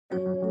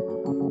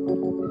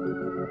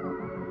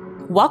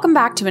Welcome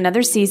back to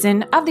another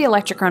season of the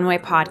Electric Runway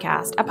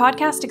podcast, a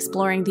podcast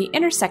exploring the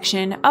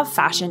intersection of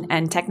fashion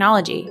and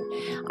technology.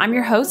 I'm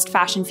your host,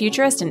 fashion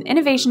futurist and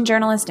innovation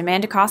journalist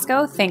Amanda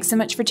Costco. Thanks so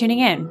much for tuning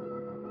in.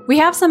 We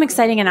have some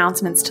exciting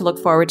announcements to look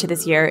forward to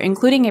this year,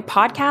 including a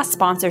podcast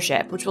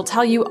sponsorship, which we'll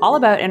tell you all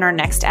about in our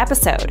next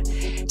episode.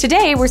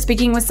 Today, we're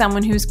speaking with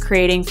someone who's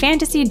creating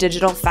fantasy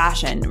digital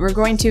fashion. We're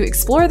going to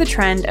explore the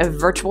trend of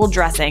virtual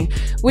dressing,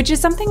 which is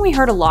something we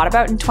heard a lot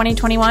about in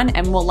 2021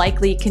 and will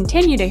likely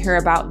continue to hear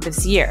about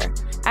this year.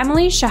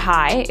 Emily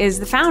Shahai is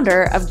the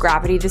founder of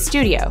Gravity the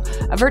Studio,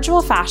 a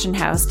virtual fashion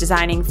house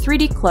designing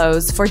 3D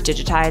clothes for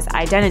digitized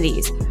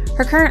identities.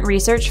 Her current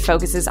research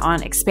focuses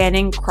on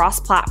expanding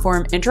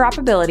cross-platform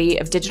interoperability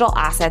of digital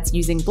assets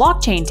using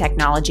blockchain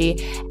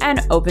technology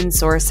and open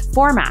source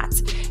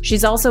formats.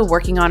 She's also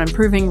working on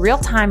improving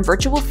real-time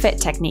virtual fit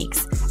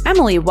techniques.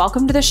 Emily,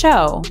 welcome to the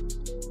show.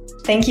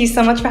 Thank you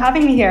so much for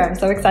having me here. I'm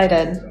so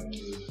excited.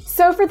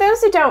 So for those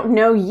who don't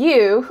know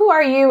you, who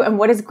are you and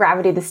what is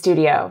Gravity the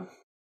Studio?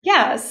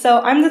 Yeah, so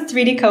I'm the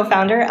 3D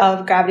co-founder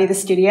of Gravity the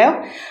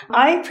Studio.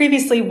 I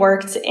previously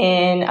worked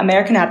in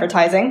American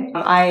advertising.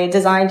 I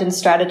designed and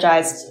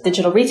strategized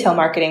digital retail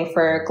marketing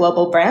for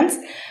global brands,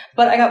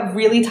 but I got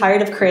really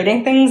tired of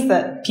creating things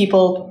that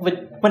people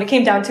would, when it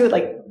came down to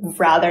it,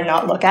 rather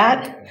not look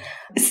at.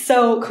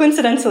 So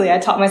coincidentally, I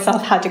taught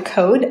myself how to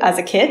code as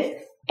a kid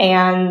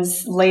and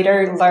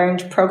later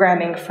learned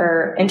programming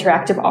for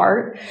interactive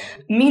art.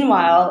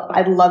 Meanwhile,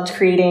 I loved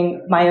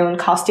creating my own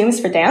costumes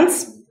for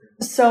dance.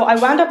 So I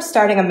wound up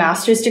starting a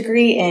master's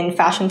degree in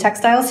fashion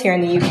textiles here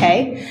in the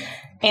UK.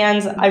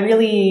 And I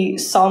really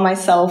saw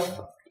myself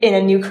in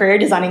a new career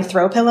designing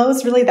throw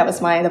pillows. Really, that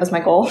was my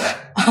goal.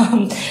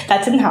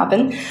 That didn't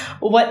happen.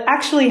 What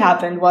actually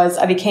happened was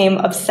I became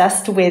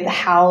obsessed with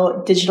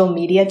how digital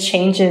media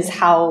changes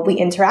how we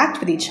interact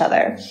with each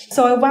other.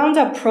 So I wound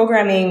up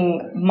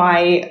programming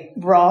my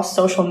raw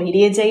social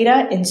media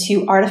data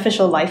into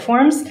artificial life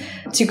forms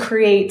to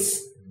create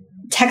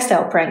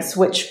textile prints,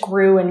 which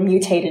grew and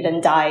mutated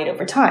and died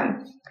over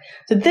time.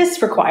 So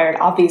this required,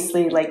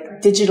 obviously,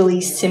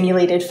 digitally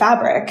simulated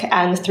fabric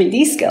and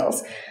 3D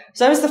skills.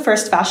 So I was the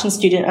first fashion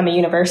student at my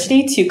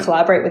university to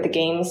collaborate with the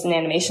games and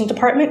animation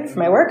department for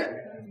my work.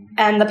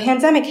 And the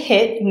pandemic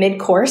hit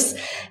mid-course,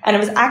 and I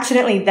was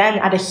accidentally then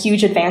at a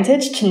huge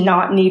advantage to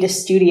not need a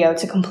studio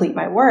to complete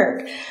my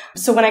work.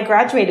 So when I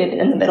graduated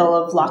in the middle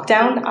of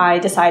lockdown, I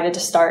decided to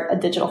start a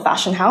digital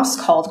fashion house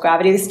called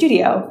Gravity the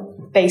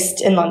Studio,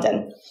 based in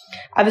London.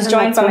 I was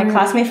joined by my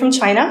classmate from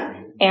China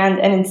and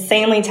an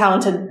insanely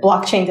talented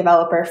blockchain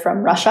developer from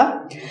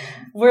Russia.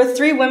 We're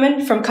three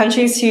women from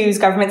countries whose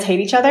governments hate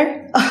each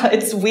other.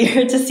 It's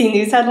weird to see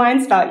news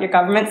headlines about your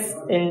governments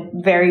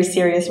in very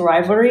serious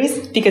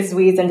rivalries because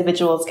we as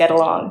individuals get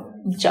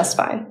along just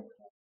fine.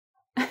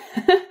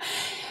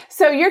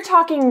 So you're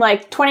talking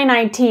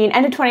 2019,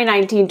 end of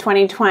 2019,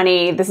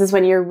 2020. This is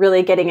when you're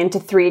really getting into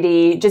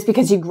 3D just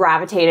because you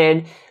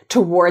gravitated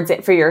towards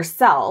it for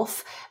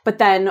yourself. But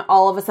then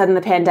all of a sudden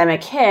the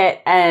pandemic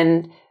hit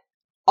and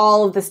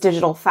all of this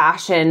digital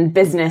fashion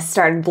business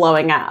started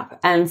blowing up.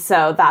 And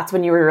so that's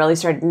when you were really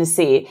starting to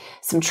see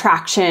some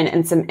traction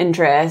and some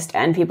interest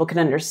and people could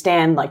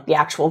understand the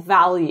actual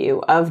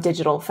value of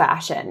digital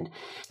fashion.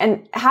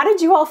 And how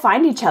did you all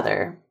find each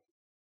other?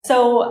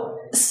 So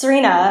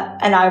Serena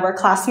and I were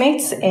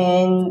classmates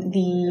in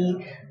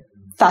the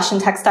fashion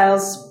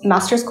textiles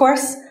master's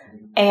course.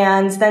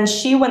 And then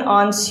she went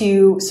on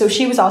so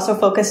she was also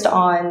focused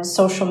on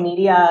social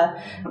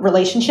media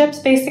relationships,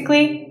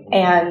 basically,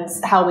 and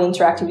how we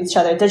interact with each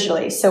other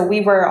digitally. So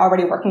we were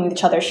already working with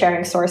each other,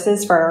 sharing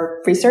sources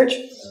for research.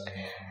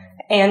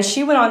 And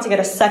she went on to get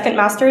a second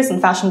master's in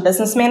fashion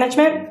business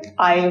management.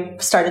 I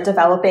started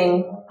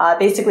developing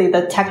basically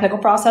the technical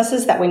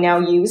processes that we now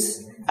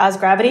use as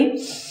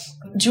Gravity.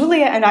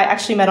 Julia and I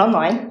actually met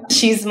online.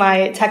 She's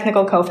my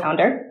technical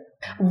co-founder.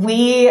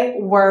 We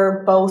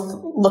were both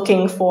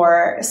looking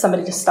for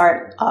somebody to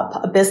start up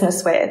a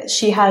business with.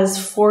 She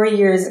has 4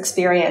 years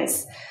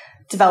experience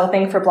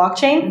developing for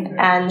blockchain,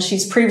 and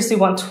she's previously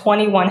won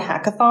 21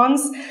 hackathons.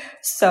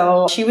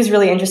 So she was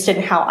really interested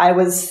in how I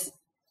was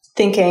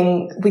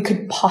thinking we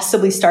could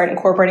possibly start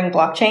incorporating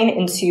blockchain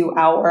into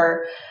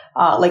our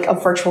a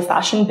virtual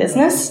fashion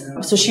business.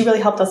 So she really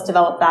helped us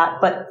develop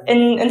that. But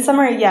in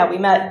summary, yeah, we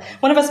met.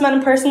 One of us met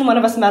in person, one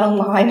of us met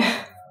online.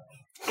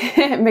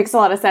 It makes a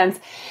lot of sense.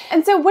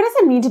 And so what does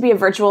it mean to be a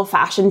virtual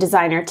fashion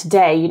designer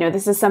today?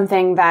 This is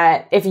something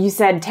that if you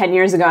said 10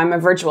 years ago, I'm a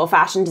virtual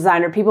fashion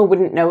designer, people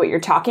wouldn't know what you're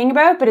talking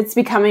about, but it's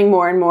becoming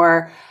more and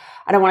more,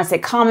 I don't want to say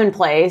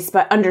commonplace,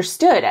 but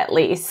understood at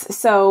least.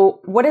 So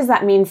what does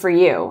that mean for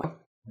you?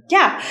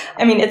 Yeah.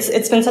 I mean,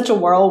 it's been such a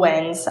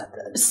whirlwind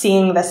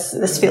seeing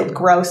this field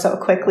grow so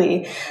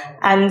quickly.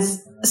 And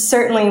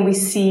certainly we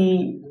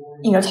see,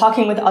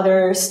 talking with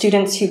other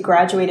students who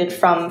graduated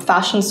from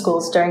fashion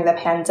schools during the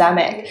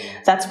pandemic,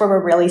 that's where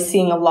we're really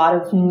seeing a lot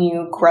of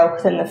new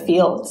growth in the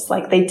fields.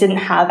 They didn't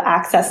have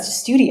access to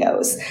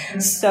studios.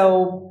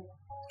 So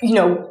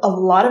a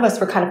lot of us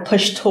were kind of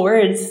pushed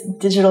towards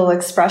digital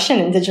expression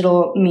and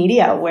digital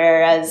media,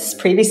 whereas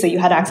previously you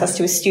had access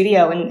to a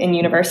studio in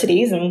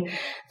universities, and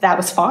that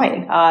was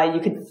fine. You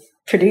could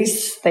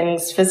produce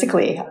things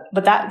physically,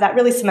 but that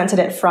really cemented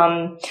it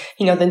from,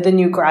 the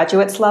new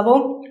graduates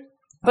level.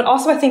 But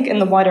also I think in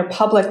the wider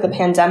public, the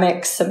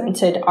pandemic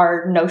cemented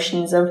our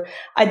notions of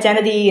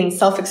identity and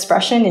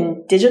self-expression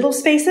in digital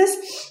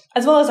spaces,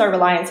 as well as our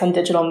reliance on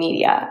digital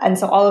media. And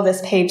so all of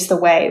this paves the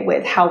way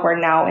with how we're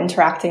now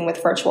interacting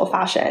with virtual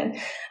fashion.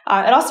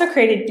 It also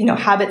created,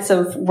 habits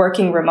of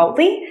working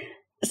remotely.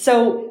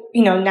 So,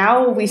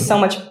 now we so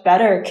much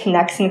better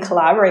connect and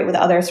collaborate with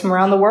others from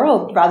around the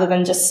world rather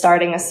than just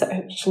starting a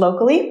search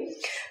locally.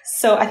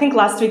 So I think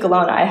last week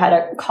alone, I had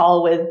a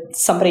call with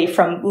somebody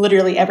from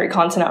literally every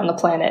continent on the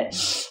planet.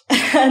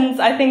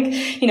 And I think,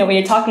 when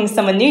you're talking to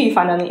someone new you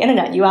find on the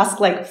internet, you ask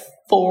like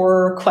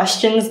 4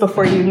 questions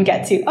before you even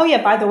get to, oh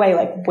yeah, by the way,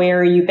 like, where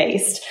are you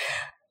based?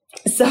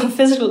 So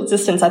physical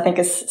distance, I think,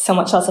 is so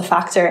much less a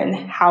factor in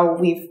how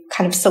we've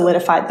kind of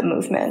solidified the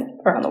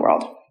movement around the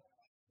world.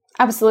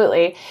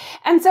 Absolutely.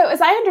 And so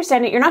as I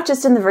understand it, you're not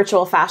just in the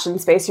virtual fashion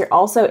space, you're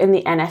also in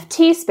the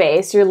NFT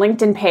space. Your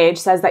LinkedIn page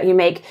says that you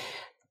make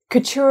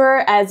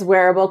couture as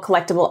wearable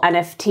collectible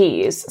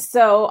NFTs.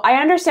 So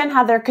I understand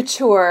how they're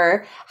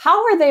couture.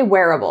 How are they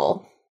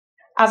wearable?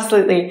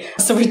 Absolutely.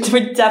 So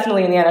we're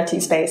definitely in the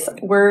NFT space.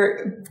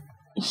 We're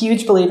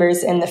huge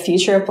believers in the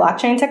future of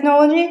blockchain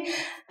technology,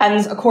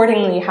 and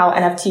accordingly how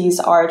NFTs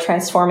are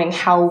transforming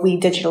how we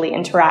digitally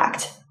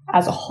interact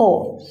as a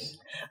whole.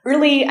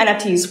 Early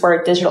NFTs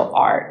were digital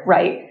art,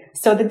 right?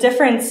 So the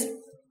difference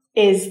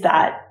is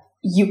that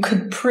you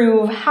could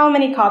prove how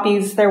many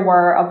copies there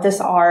were of this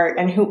art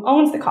and who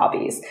owns the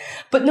copies,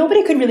 but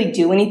nobody could really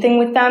do anything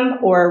with them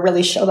or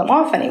really show them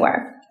off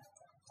anywhere.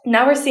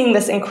 Now we're seeing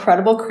this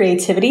incredible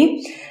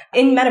creativity.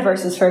 In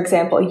metaverses, for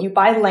example, you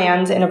buy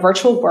land in a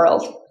virtual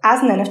world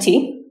as an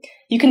NFT.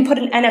 You can put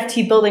an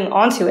NFT building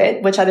onto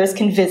it, which others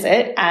can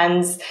visit,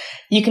 and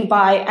you can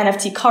buy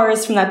NFT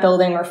cars from that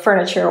building or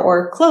furniture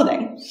or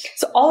clothing.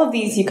 So all of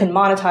these you can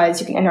monetize,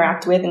 you can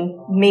interact with, and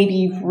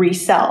maybe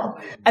resell.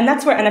 And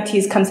that's where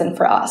NFTs comes in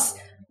for us.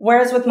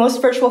 Whereas with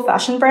most virtual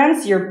fashion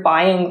brands, you're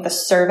buying the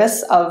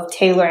service of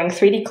tailoring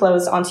 3D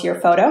clothes onto your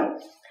photo.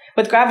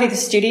 With Gravity the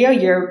Studio,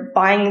 you're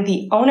buying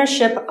the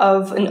ownership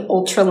of an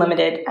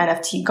ultra-limited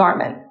NFT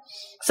garment.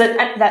 So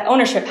that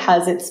ownership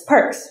has its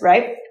perks,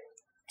 right?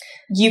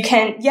 You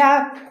can,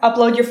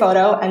 upload your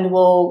photo and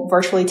we'll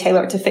virtually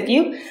tailor it to fit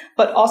you.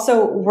 But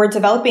also we're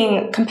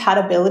developing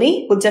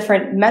compatibility with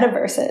different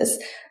metaverses.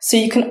 So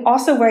you can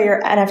also wear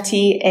your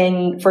NFT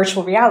in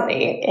virtual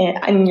reality,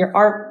 in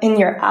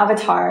your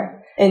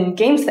avatar, in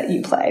games that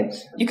you play.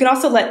 You can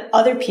also let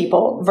other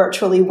people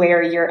virtually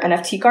wear your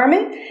NFT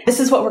garment.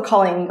 This is what we're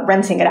calling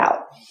renting it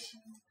out.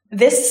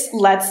 This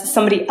lets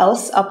somebody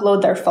else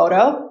upload their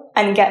photo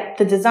and get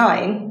the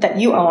design that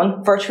you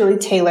own virtually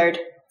tailored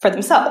for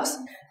themselves.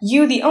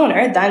 You, the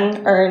owner,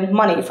 then earn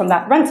money from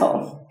that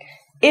rental.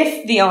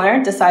 If the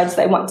owner decides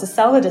they want to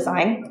sell the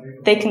design,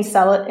 they can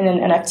sell it in an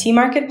NFT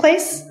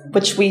marketplace,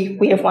 which we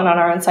have one on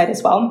our own site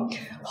as well,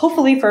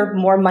 hopefully for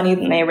more money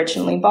than they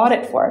originally bought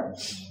it for.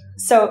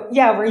 So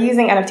we're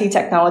using NFT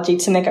technology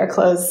to make our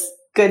clothes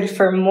good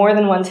for more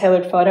than one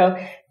tailored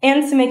photo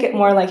and to make it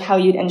more like how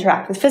you'd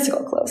interact with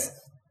physical clothes.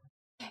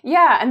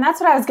 Yeah, and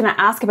that's what I was going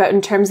to ask about in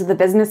terms of the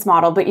business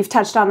model, but you've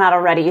touched on that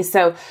already.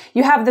 So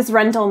you have this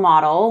rental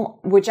model,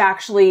 which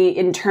actually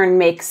in turn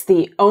makes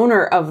the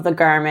owner of the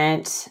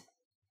garment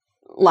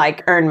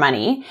earn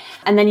money.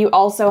 And then you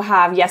also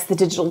have, the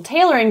digital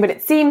tailoring, but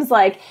it seems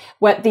like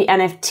what the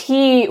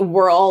NFT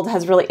world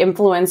has really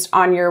influenced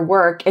on your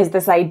work is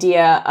this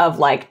idea of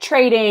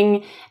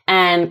trading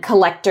and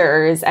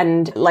collectors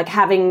and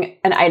having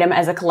an item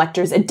as a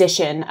collector's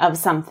edition of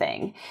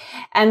something.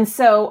 And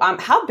so,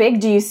 how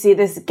big do you see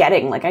this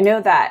getting? I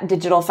know that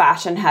digital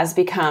fashion has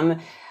become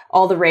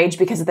all the rage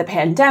because of the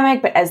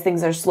pandemic, but as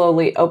things are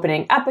slowly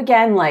opening up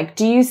again,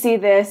 do you see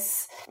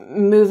this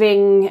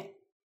moving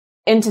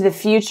into the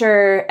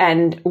future,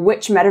 and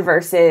which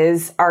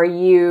metaverses are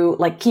you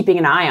keeping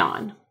an eye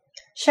on?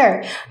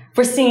 Sure.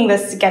 We're seeing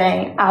this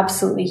getting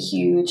absolutely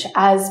huge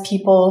as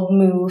people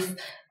move,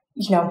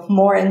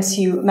 more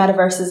into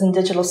metaverses and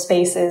digital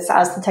spaces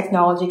as the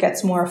technology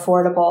gets more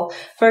affordable.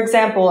 For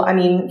example,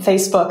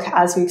 Facebook,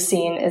 as we've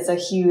seen, is a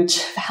huge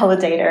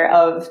validator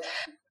of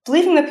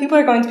believing that people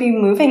are going to be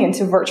moving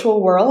into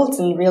virtual worlds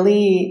and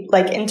really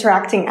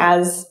interacting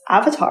as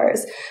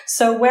avatars.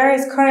 So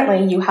whereas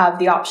currently you have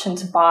the option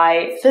to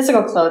buy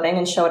physical clothing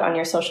and show it on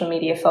your social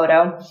media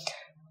photo,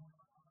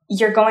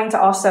 you're going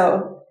to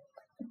also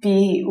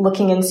be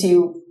looking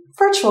into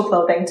virtual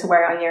clothing to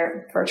wear on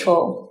your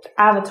virtual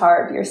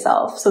avatar of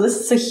yourself. So this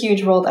is a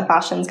huge role that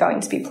fashion is going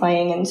to be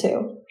playing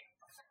into.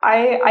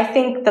 I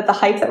think that the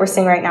hype that we're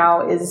seeing right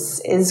now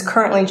is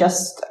currently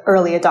just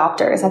early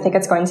adopters. I think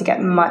it's going to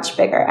get much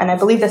bigger. And I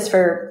believe this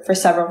for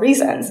several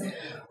reasons.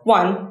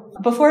 One,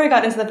 before I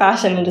got into the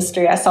fashion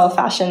industry, I saw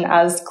fashion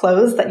as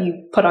clothes that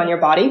you put on your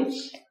body.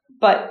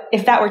 But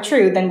if that were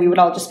true, then we would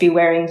all just be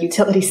wearing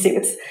utility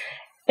suits.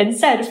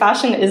 Instead,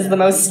 fashion is the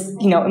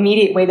most,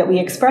 immediate way that we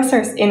express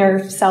our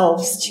inner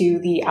selves to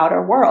the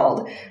outer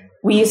world.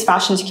 We use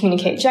fashion to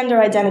communicate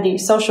gender identity,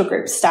 social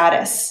group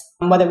status,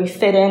 whether we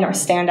fit in or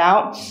stand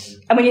out.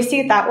 And when you see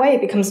it that way,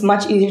 it becomes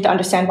much easier to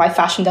understand why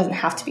fashion doesn't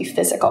have to be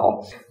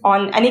physical.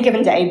 On any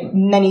given day,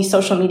 many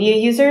social media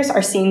users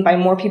are seen by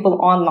more people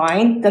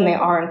online than they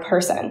are in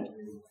person.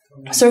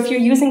 So if you're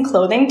using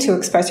clothing to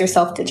express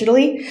yourself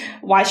digitally,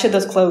 why should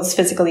those clothes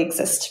physically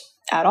exist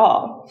at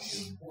all?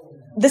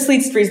 This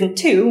leads to reason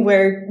 2,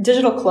 where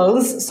digital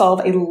clothes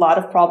solve a lot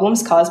of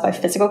problems caused by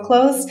physical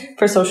clothes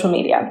for social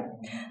media.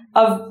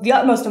 Of the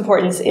utmost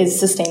importance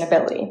is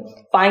sustainability.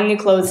 Buying new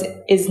clothes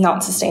is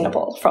not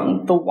sustainable,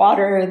 from the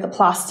water, the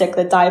plastic,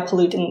 the dye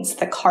pollutants,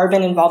 the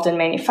carbon involved in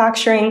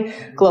manufacturing,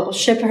 global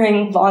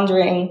shipping,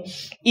 laundering.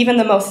 Even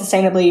the most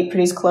sustainably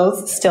produced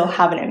clothes still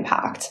have an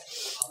impact.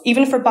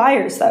 Even for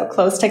buyers, though,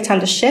 clothes take time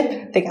to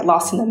ship, they get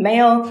lost in the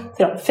mail,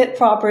 they don't fit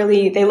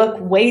properly, they look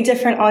way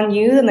different on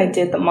you than they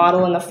did the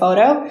model in the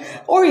photo,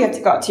 or you have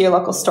to go out to your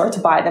local store to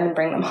buy them and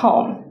bring them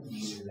home.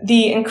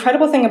 The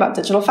incredible thing about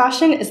digital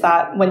fashion is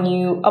that when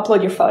you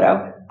upload your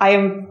photo, I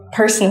am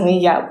personally,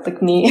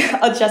 like me,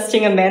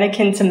 adjusting a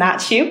mannequin to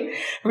match you,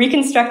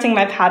 reconstructing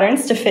my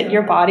patterns to fit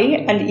your body,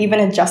 and even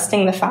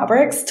adjusting the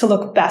fabrics to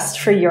look best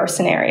for your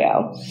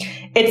scenario.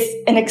 It's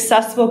an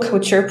accessible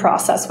couture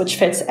process which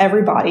fits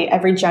every body,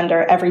 every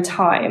gender, every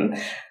time.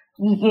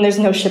 And there's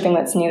no shipping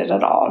that's needed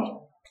at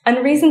all.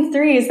 And reason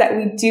 3 is that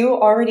we do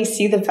already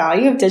see the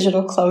value of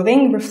digital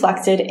clothing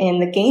reflected in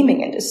the gaming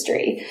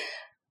industry.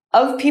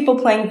 Of people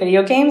playing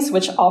video games,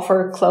 which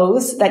offer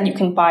clothes that you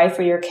can buy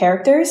for your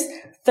characters,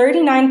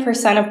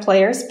 39% of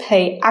players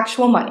pay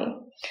actual money.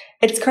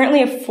 It's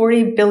currently a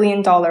 $40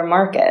 billion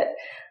market.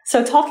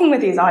 So talking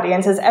with these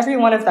audiences, every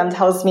one of them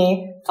tells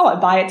me, I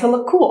buy it to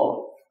look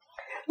cool.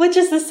 Which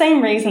is the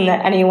same reason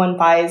that anyone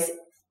buys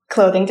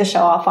clothing to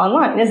show off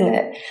online, isn't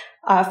it?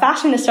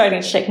 Fashion is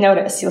starting to take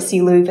notice. You'll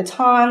see Louis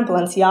Vuitton,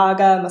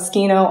 Balenciaga,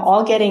 Moschino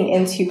all getting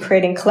into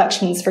creating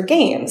collections for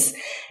games.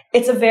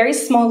 It's a very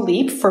small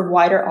leap for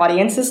wider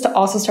audiences to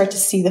also start to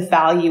see the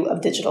value of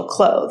digital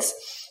clothes.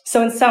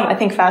 So in sum, I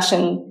think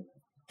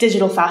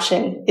digital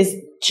fashion is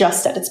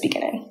just at its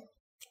beginning.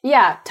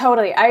 Yeah,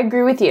 totally. I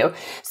agree with you.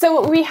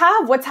 So we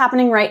have what's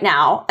happening right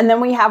now, and then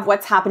we have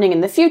what's happening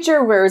in the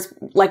future, whereas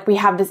we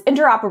have this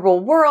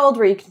interoperable world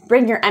where you can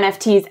bring your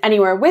NFTs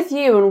anywhere with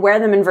you and wear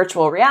them in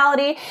virtual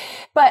reality.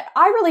 But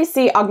I really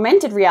see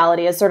augmented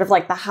reality as sort of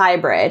like the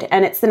hybrid,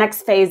 and it's the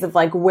next phase of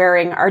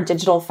wearing our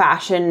digital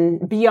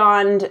fashion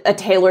beyond a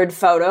tailored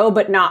photo,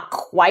 but not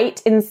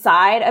quite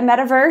inside a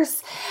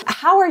metaverse.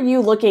 How are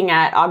you looking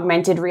at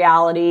augmented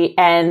reality,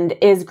 and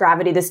is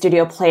Gravity the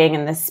studio playing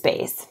in this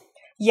space?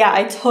 Yeah,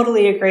 I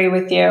totally agree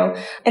with you.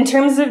 In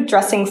terms of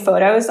dressing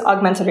photos,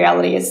 augmented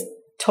reality is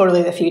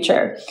totally the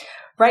future.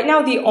 Right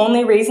now, the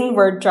only reason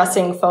we're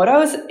dressing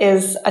photos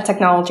is a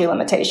technology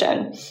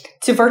limitation.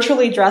 To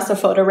virtually dress a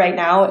photo right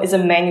now is a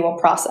manual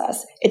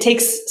process. It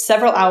takes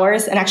several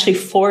hours and actually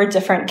 4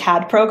 different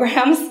CAD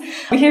programs.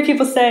 We hear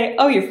people say,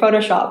 you're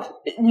Photoshop.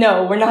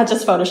 No, we're not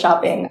just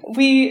Photoshopping.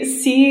 We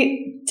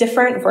see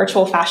different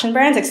virtual fashion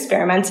brands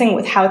experimenting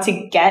with how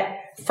to get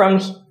from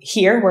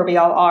here, where we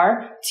all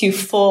are, to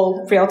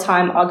full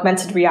real-time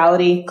augmented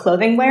reality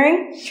clothing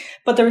wearing.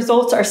 But the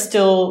results are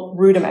still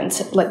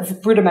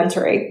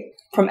rudimentary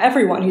from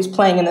everyone who's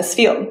playing in this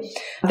field.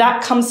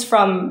 That comes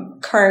from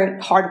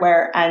current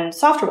hardware and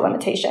software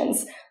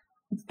limitations.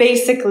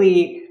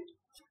 Basically,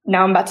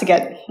 now I'm about to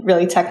get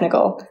really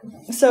technical.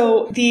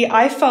 So the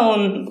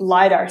iPhone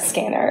LiDAR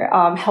scanner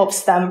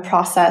helps them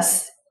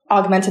process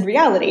augmented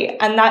reality,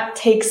 and that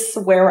takes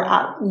where we're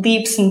at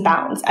leaps and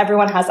bounds.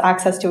 Everyone has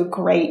access to a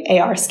great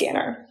AR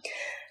scanner.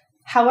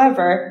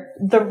 However,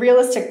 the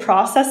realistic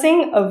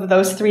processing of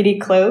those 3D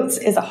clothes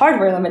is a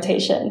hardware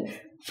limitation.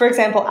 For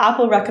example,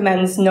 Apple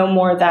recommends no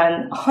more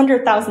than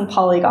 100,000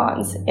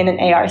 polygons in an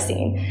AR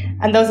scene,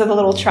 and those are the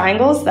little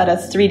triangles that a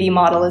 3D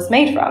model is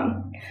made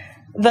from.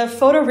 The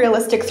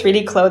photorealistic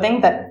 3D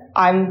clothing that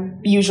I'm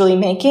usually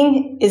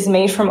making is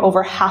made from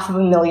over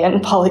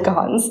 500,000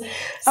 polygons.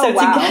 So to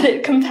get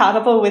it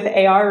compatible with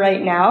AR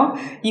right now,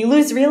 you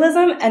lose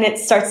realism and it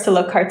starts to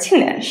look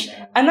cartoonish.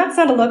 And that's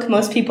not a look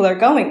most people are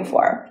going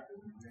for.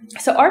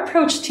 So our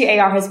approach to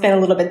AR has been a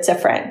little bit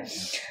different.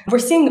 We're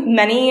seeing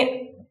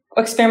many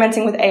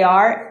experimenting with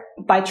AR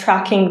by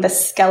tracking the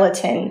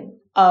skeleton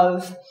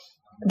of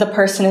the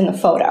person in the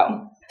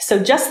photo. So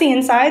just the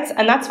insides,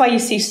 and that's why you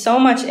see so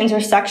much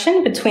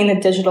intersection between the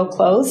digital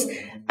clothes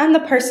and the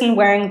person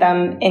wearing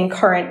them in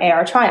current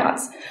AR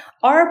try-ons.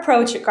 Our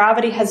approach at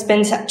Gravity has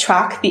been to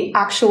track the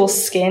actual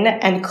skin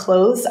and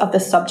clothes of the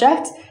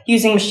subject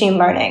using machine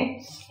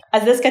learning.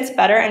 As this gets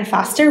better and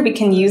faster, we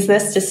can use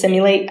this to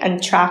simulate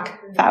and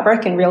track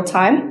fabric in real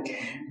time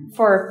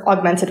for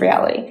augmented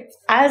reality.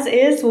 As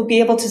is, we'll be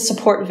able to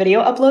support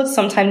video uploads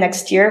sometime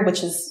next year,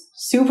 which is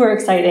super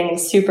exciting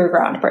and super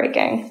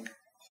groundbreaking.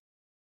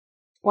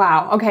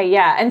 Wow. Okay.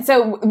 Yeah. And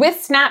so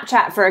with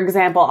Snapchat, for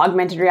example,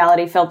 augmented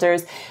reality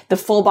filters, the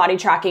full body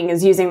tracking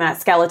is using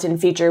that skeleton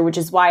feature, which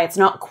is why it's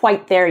not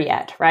quite there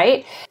yet,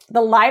 right?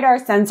 The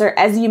LiDAR sensor,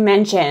 as you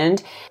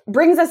mentioned,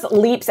 brings us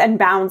leaps and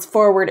bounds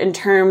forward in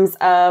terms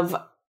of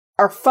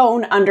our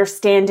phone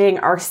understanding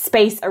our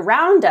space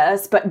around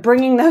us, but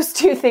bringing those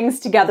two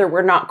things together,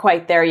 we're not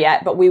quite there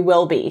yet, but we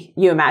will be,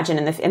 you imagine,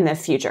 in the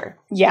future.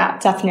 Yeah,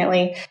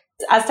 definitely.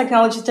 As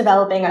technology is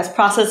developing, as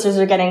processors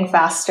are getting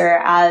faster,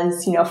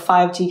 as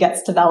 5G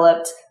gets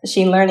developed,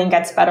 machine learning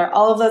gets better,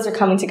 all of those are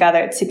coming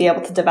together to be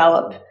able to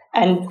develop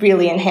and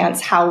really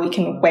enhance how we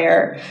can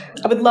wear.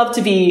 I would love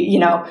to be,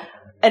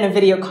 in a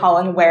video call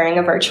and wearing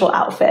a virtual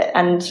outfit.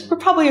 And we're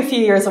probably a few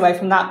years away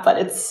from that, but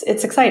it's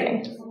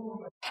exciting.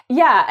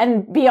 Yeah.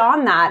 And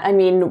beyond that, I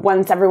mean,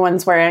 once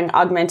everyone's wearing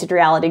augmented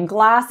reality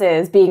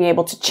glasses, being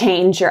able to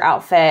change your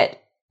outfit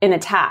in a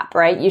tap,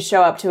 right? You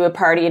show up to a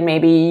party and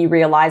maybe you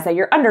realize that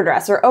you're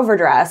underdressed or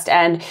overdressed,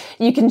 and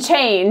you can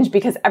change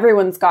because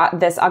everyone's got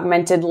this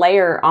augmented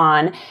layer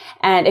on,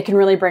 and it can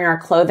really bring our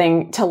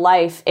clothing to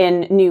life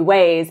in new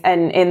ways.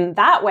 And in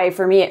that way,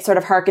 for me, it sort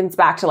of harkens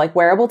back to like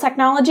wearable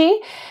technology.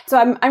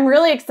 So I'm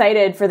really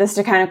excited for this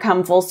to kind of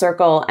come full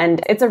circle,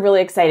 and it's a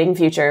really exciting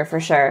future for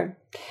sure.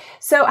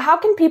 So how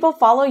can people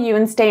follow you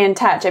and stay in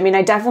touch? I mean,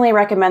 I definitely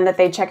recommend that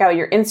they check out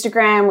your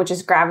Instagram, which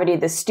is Gravity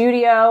the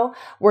Studio.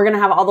 We're going to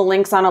have all the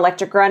links on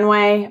Electric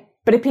Runway.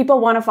 But if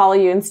people want to follow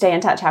you and stay in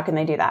touch, how can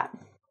they do that?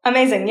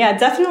 Amazing. Yeah,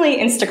 definitely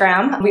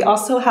Instagram. We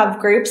also have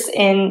groups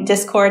in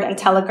Discord and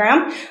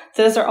Telegram.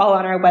 Those are all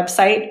on our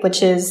website,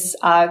 which is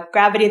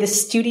Gravity the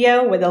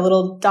Studio with a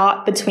little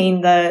dot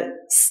between the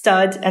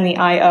stud and the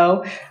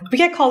IO. We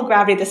get called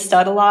Gravity the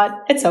Stud a lot.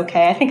 It's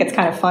okay. I think it's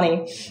kind of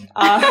funny.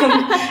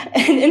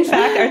 And in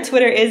fact, our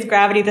Twitter is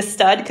Gravity the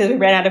Stud because we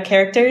ran out of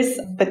characters,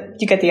 but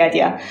you get the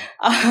idea.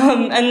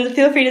 And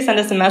feel free to send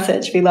us a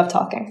message. We love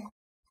talking.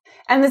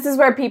 And this is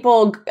where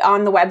people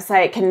on the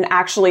website can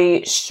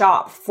actually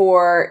shop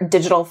for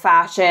digital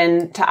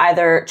fashion to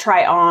either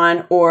try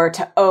on or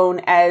to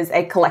own as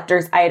a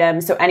collector's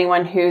item. So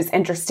anyone who's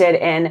interested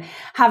in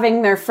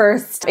having their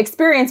first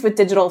experience with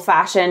digital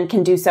fashion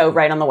can do so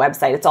right on the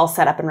website. It's all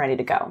set up and ready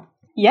to go.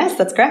 Yes,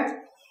 that's correct.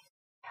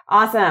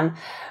 Awesome.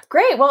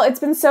 Great. Well, it's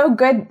been so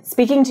good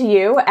speaking to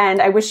you,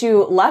 and I wish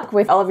you luck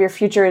with all of your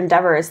future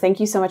endeavors. Thank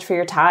you so much for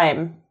your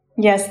time.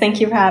 Yes, thank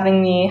you for having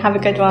me. Have a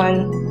good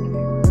one.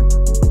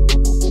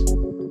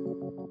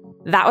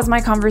 That was my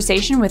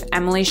conversation with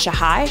Emily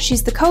Shahai.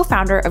 She's the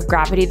co-founder of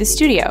Gravity the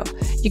Studio.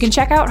 You can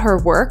check out her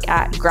work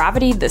at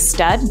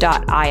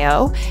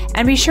gravitythestud.io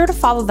and be sure to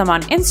follow them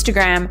on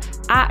Instagram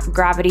at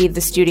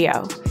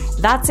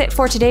gravitythestudio. That's it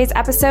for today's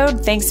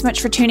episode. Thanks so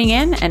much for tuning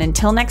in, and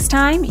until next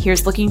time,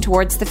 here's looking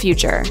towards the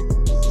future.